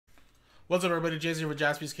What's up, everybody? Jay here with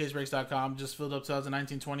JaspysCaseBreaks.com. Just filled up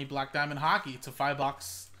 2019-20 Black Diamond Hockey. It's a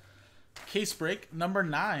 5-box case break. Number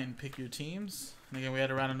 9. Pick your teams. And again, we had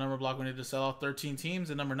a random number block. We needed to sell out 13 teams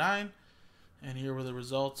in number 9. And here were the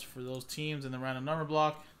results for those teams in the random number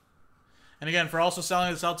block. And again, for also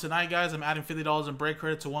selling this out tonight, guys, I'm adding $50 in break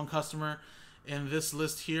credit to one customer in this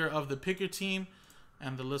list here of the pick your team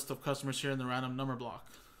and the list of customers here in the random number block.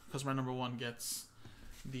 Customer number 1 gets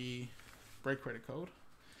the break credit code.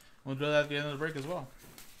 We'll do that at the end of the break as well.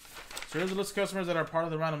 So here's the list of customers that are part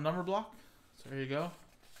of the random number block. So here you go.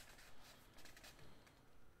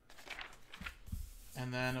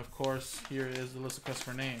 And then, of course, here is the list of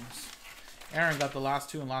customer names. Aaron got the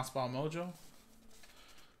last 2 in Last Ball Mojo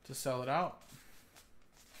to sell it out.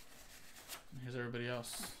 And here's everybody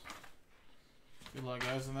else. Good luck,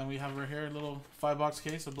 guys. And then we have right here a little 5-box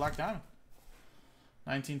case of Black Diamond.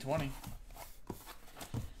 1920.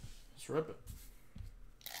 Let's rip it.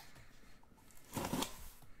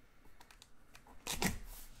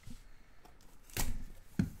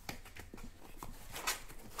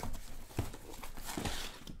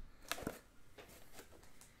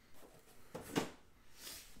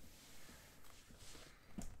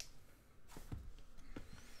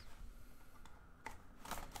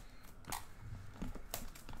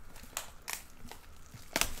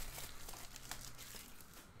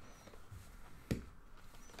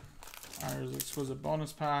 Here's exquisite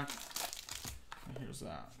bonus pack. And here's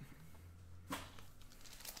that.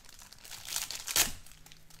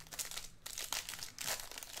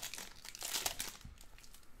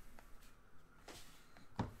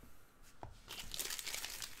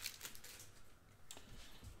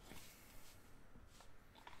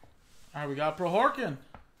 All right, we got Prohorkin.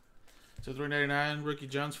 So $3.99 rookie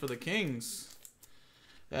gems for the Kings.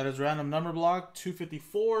 That is random number block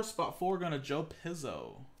 254. Spot 4 going to Joe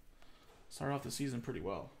Pizzo. Started off the season pretty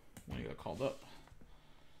well when he got called up.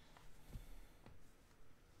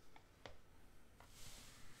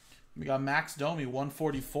 We got Max Domi,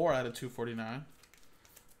 144 out of 249.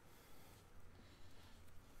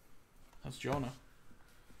 That's Jonah.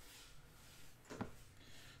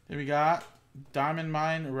 Then we got Diamond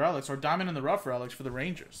Mine Relics, or Diamond in the Rough Relics for the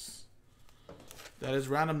Rangers. That is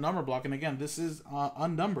random number block. And again, this is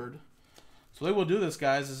unnumbered. So they will do this,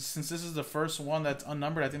 guys, since this is the first one that's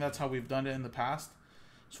unnumbered. I think that's how we've done it in the past.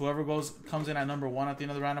 So whoever comes in at number 1 at the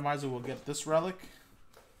end of the randomizer will get this relic,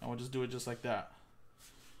 and we'll just do it just like that.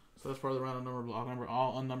 So that's part of the random number block. Remember,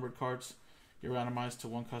 all unnumbered cards get randomized to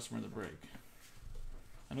one customer in the break.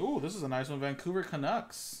 And ooh, this is a nice one. Vancouver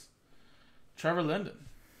Canucks. Trevor Linden.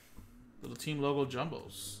 Little team logo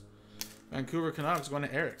jumbos. Vancouver Canucks going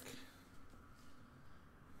to Eric.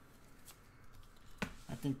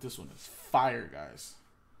 I think this one is fire, guys.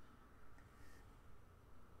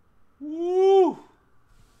 Woo!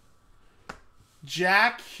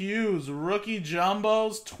 Jack Hughes, rookie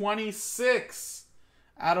jumbos, 26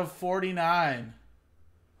 out of 49.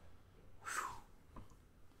 Whew.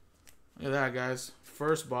 Look at that, guys.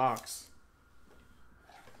 First box.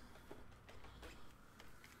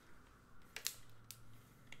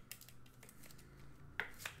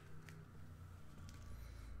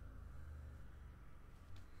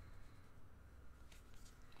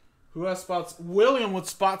 Who has spots? William with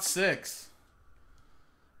spot 6.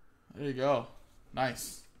 There you go.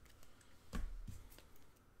 Nice.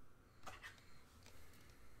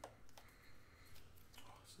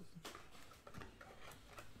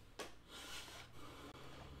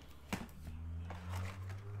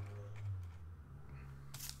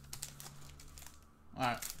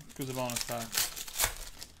 Alright, here's the bonus pack.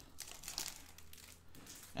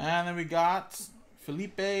 And then we got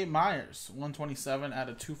Felipe Myers, 127 out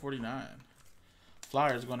of 249.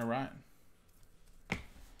 Flyers going to Ryan.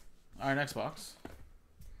 All right, next box.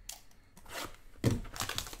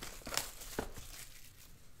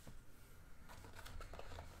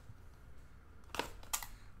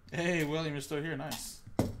 Hey, William, you're still here. Nice.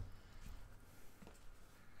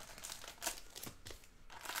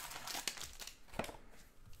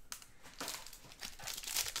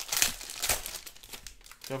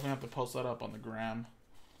 Definitely have to post that up on the gram.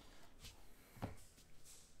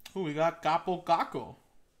 Ooh, we got Gapo Gakko.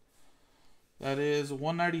 That is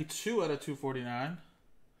 192 out of 249.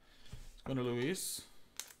 It's going to Luis.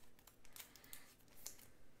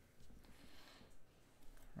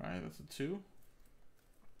 Right, that's a 2.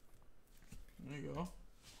 There you go.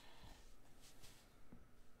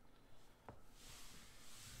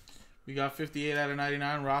 We got 58 out of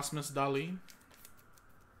 99, Rasmus Dahlin.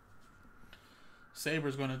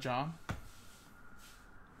 Sabres going to John.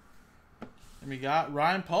 And we got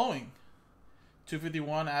Ryan Poling.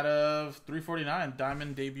 251 out of 349.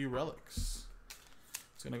 Diamond debut relics.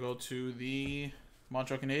 It's going to go to the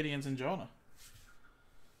Montreal Canadiens and Jonah.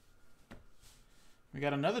 We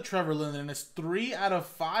got another Trevor Linden, and it's 3 out of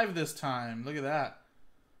 5 this time. Look at that.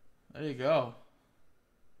 There you go.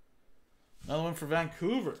 Another one for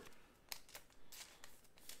Vancouver.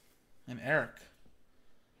 And Eric.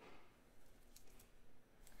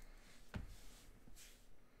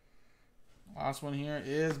 Last one here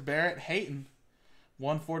is Barrett Hayton.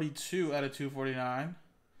 142 out of 249.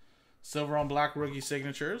 Silver on black rookie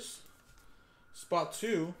signatures. Spot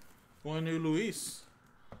 2 going to Luis.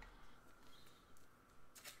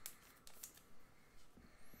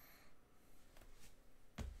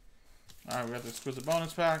 Alright, we got the exquisite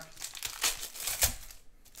bonus pack.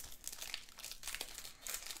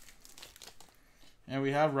 And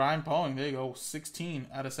we have Ryan Poehling. There you go. 16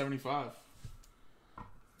 out of 75.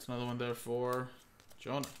 That's another one there for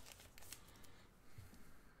Jonah.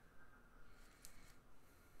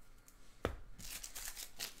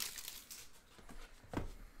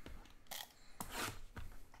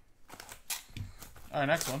 Alright,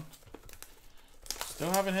 next one.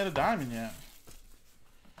 Still haven't hit a diamond yet.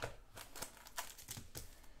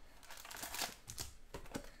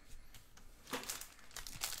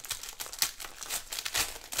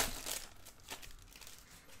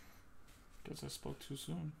 Guess I spoke too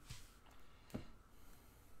soon.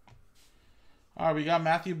 Alright, we got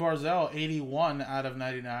Matthew Barzal, 81 out of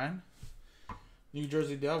 99. New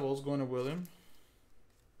Jersey Devils going to William.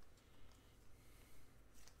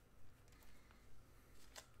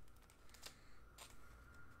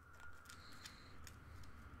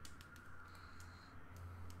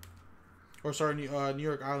 Or sorry, New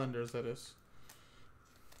York Islanders, that is.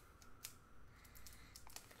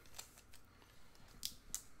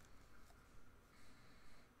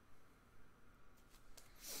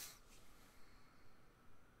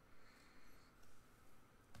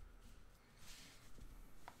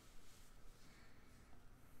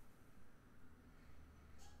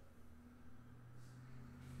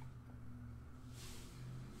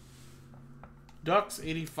 Ducks,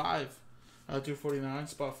 85 out of 249.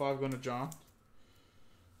 Spot 5 going to John.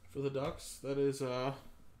 For the Ducks, that is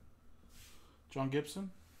John Gibson.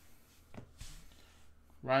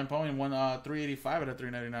 Ryan Poehling won 385 out of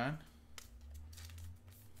 399.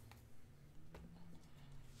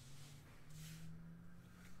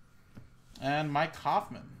 And Mike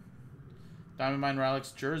Hoffman. Diamond Mine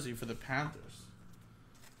Relics jersey for the Panthers.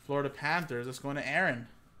 Florida Panthers, that's going to Aaron.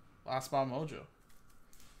 Last spot mojo.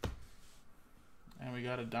 And we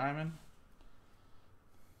got a diamond.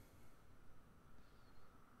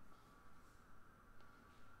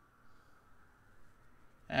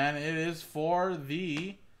 And it is for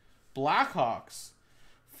the Blackhawks.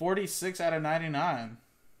 46 out of 99.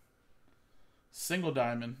 Single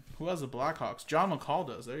diamond. Who has the Blackhawks? John McCall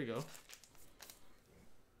does. There you go.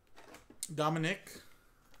 Dominic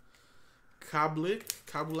Kablik.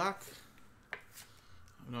 I have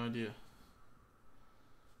no idea.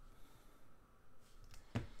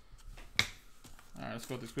 Alright, let's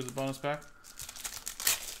go with the exquisite bonus pack.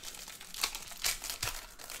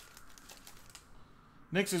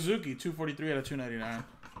 Nick Suzuki, 243 out of 299.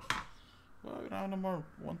 Well, we don't have no more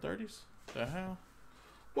 130s. The hell?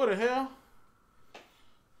 What the hell?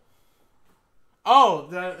 Oh,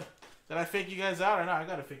 did I fake you guys out or not? I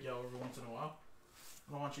gotta fake y'all every once in a while.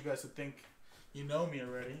 I don't want you guys to think you know me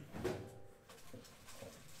already.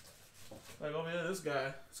 Like, oh yeah, this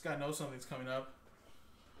guy knows something's coming up.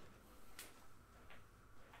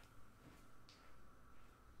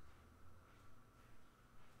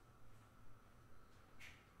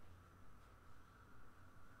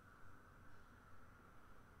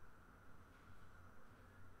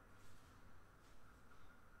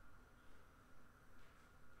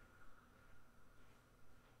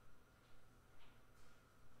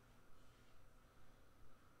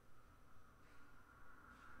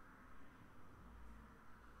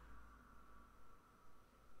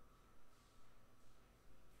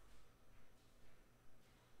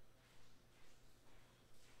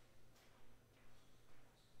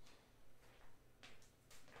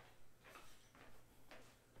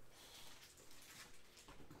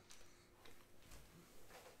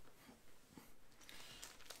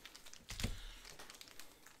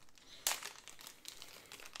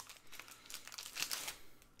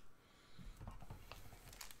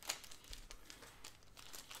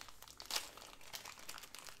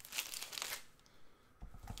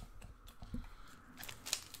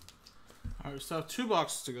 Alright, we still have 2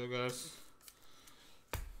 boxes to go, guys.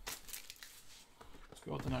 Let's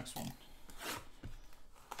go with the next one.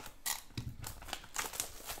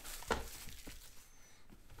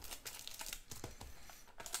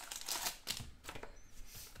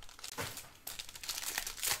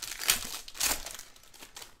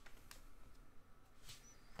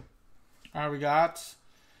 All right, we got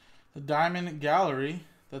the Diamond Gallery.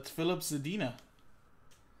 That's Philip Zadina.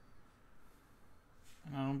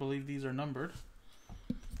 And I don't believe these are numbered.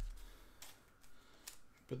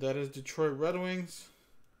 But that is Detroit Red Wings.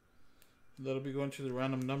 That'll be going to the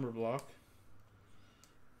random number block.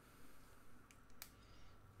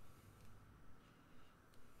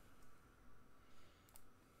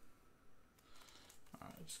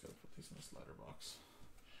 Alright, I just gotta put these in the slider box.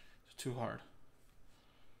 It's too hard.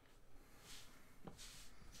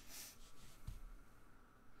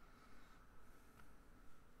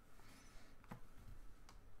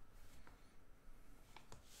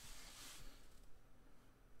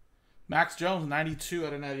 Max Jones, 92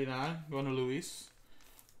 out of 99. Going to Luis.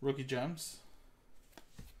 Rookie gems.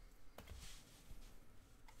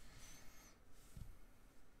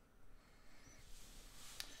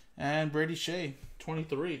 And Brady Shea,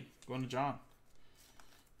 23. Going to John.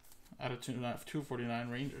 Out of 249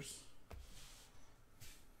 Rangers.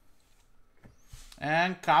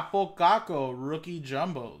 And Capo Caco, rookie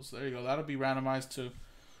jumbos. There you go. That'll be randomized to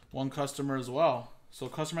one customer as well. So a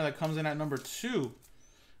customer that comes in at number 2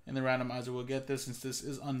 in the randomizer will get this since this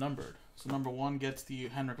is unnumbered. So number 1 gets the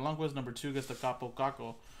Henrik Lundqvist. Number 2 gets the Capo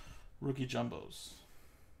Caco rookie jumbos.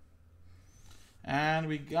 And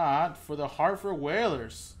we got for the Hartford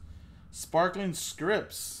Whalers, Sparkling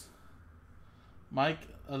Scripts, Mike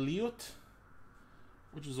Eliot,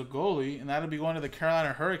 which is a goalie, and that'll be going to the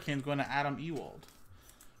Carolina Hurricanes, going to Adam Ewald.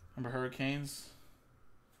 Remember Hurricanes?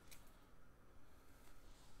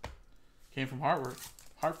 Came from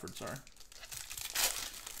Hartford, sorry.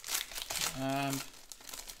 And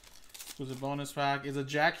was a bonus pack is a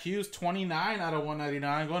Jack Hughes 29 out of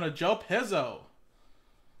 199 going to Joe Pizzo.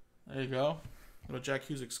 There you go. A Jack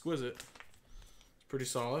Hughes Exquisite. It's pretty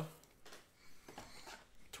solid.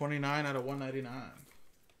 29 out of 199.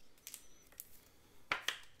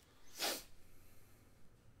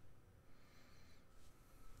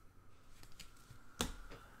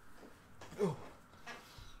 Oh.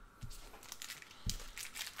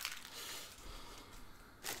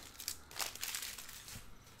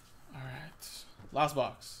 Last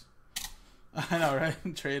box. I know, right?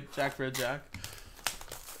 Trade Jack for a Jack.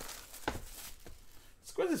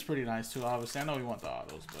 Exquisite's pretty nice too, obviously. I know we want the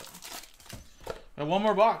autos, but we have one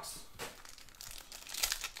more box.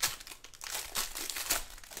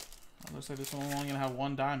 It looks like this one only gonna have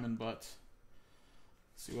one diamond, but let's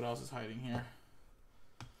see what else is hiding here.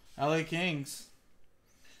 LA Kings.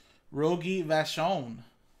 Rogie Vachon.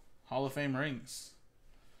 Hall of Fame rings.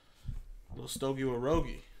 A little Stogie with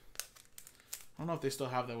Rogie. I don't know if they still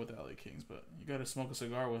have that with the LA Kings, but you got to smoke a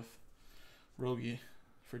cigar with Rogie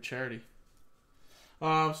for charity.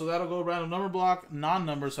 So that'll go random number block,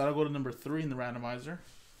 non-number, so that'll go to number 3 in the randomizer.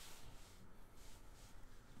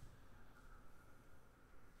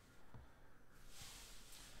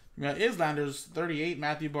 You got Islanders, 38,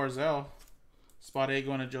 Matthew Barzal. Spot 8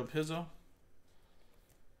 going to Joe Pizzo.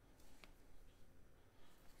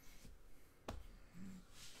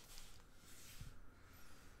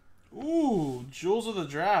 Ooh, Jewels of the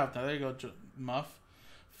Draft. Now, there you go, Muff.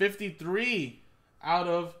 53 out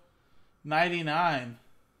of 99.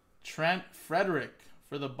 Trent Frederick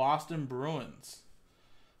for the Boston Bruins.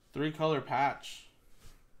 3-color patch.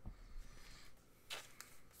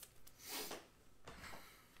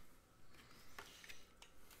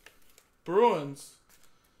 Bruins.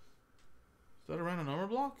 Is that a random number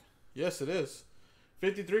block? Yes, it is.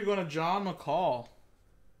 53 going to John McCall.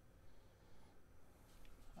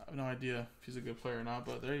 I have no idea if he's a good player or not,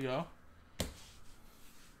 but there you go.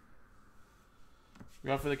 We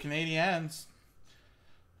got for the Canadiens,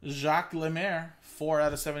 Jacques Lemaire, 4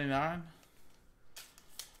 out of 79.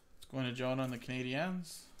 It's going to Jonah and the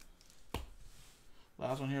Canadiens.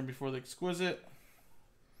 Last one here before the Exquisite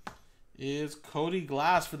is Cody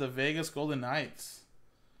Glass for the Vegas Golden Knights.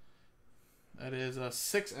 That is a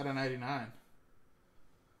 6 out of 99.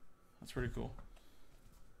 That's pretty cool.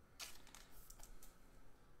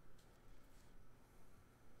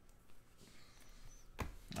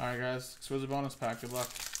 Alright guys, Exquisite bonus pack. Good luck.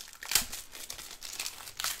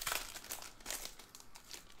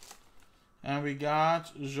 And we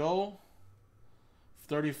got Joel,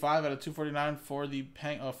 35 out of 249 for the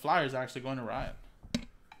Flyers, actually going to Ryan.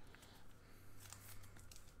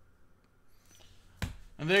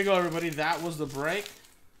 And there you go, everybody. That was the break.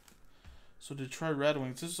 So Detroit Red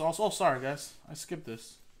Wings. This is also... Oh, sorry, guys. I skipped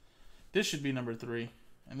this. This should be number 3.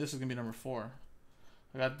 And this is going to be number 4.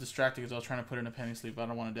 I got distracted because I was trying to put in a penny sleeve, but I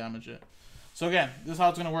don't want to damage it. So again, this is how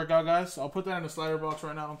it's going to work out, guys. I'll put that in the slider box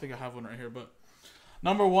right now. I don't think I have one right here, but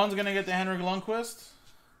number 1's going to get the Henrik Lundqvist.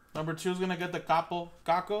 Number 2 is going to get the Capo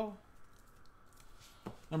Caco.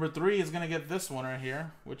 Number 3 is going to get this one right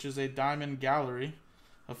here, which is a Diamond Gallery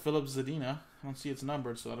of Filip Zadina. I don't see it's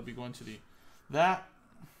numbered, so that'll be going to that.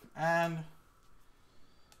 And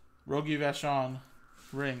Rogie Vachon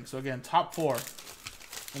ring. So again, top 4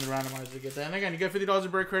 in the randomizer to get that. And again, you get $50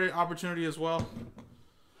 of break credit opportunity as well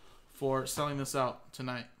for selling this out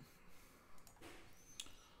tonight.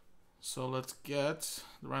 So let's get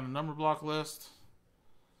the random number block list.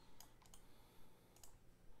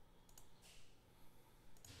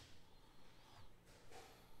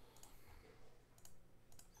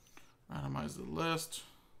 Randomize the list.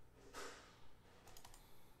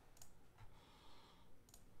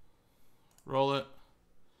 Roll it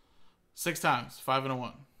 6 times, 5 and a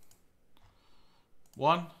 1.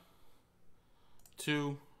 1,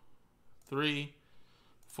 2, 3,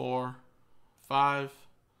 4, 5,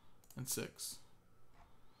 and 6.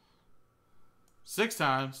 6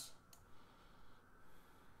 times.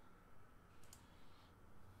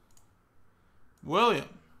 William,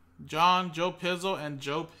 John, Joe Pizzo, and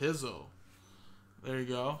Joe Pizzo. There you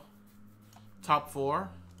go. Top 4.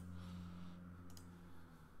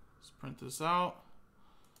 Let's print this out.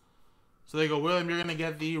 So there you go, William. You're going to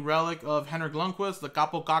get the relic of Henrik Lundqvist. The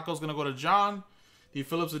Capo Caco is going to go to John. The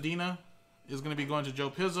Filip Zadina is going to be going to Joe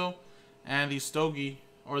Pizzo. And the Stogie,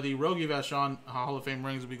 or the Rogie Vachon Hall of Fame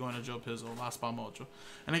rings will be going to Joe Pizzo. Last spot mojo.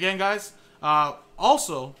 And again, guys,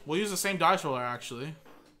 also, we'll use the same dice roller, actually.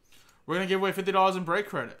 We're going to give away $50 in break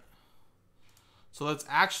credit. So let's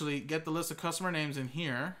actually get the list of customer names in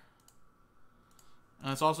here. And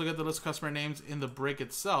let's also get the list of customer names in the break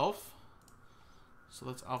itself. So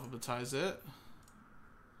let's alphabetize it.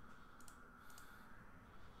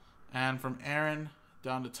 And from Aaron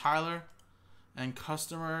down to Tyler. And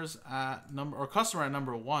customers at customer at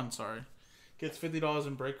number 1, sorry, gets $50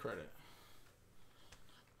 in break credit.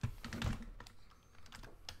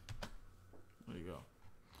 There you go.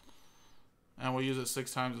 And we'll use it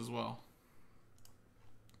 6 times as well.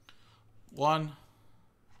 1,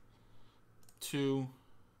 2,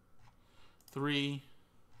 3,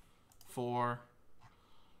 4,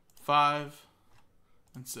 5,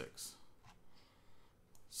 and 6.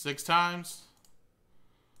 6 times.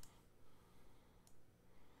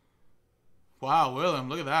 Wow, William,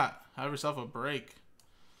 look at that. Have yourself a break.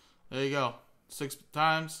 There you go. 6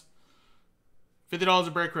 times. $50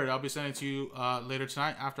 of break credit. I'll be sending it to you later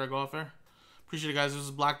tonight after I go off air. Appreciate it, guys. This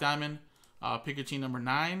is Black Diamond. Pick your team number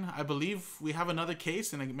 9. I believe we have another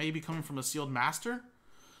case, and it may be coming from a sealed master.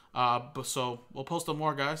 So we'll post up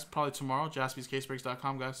more, guys, probably tomorrow.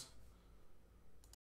 JaspysCaseBreaks.com, guys.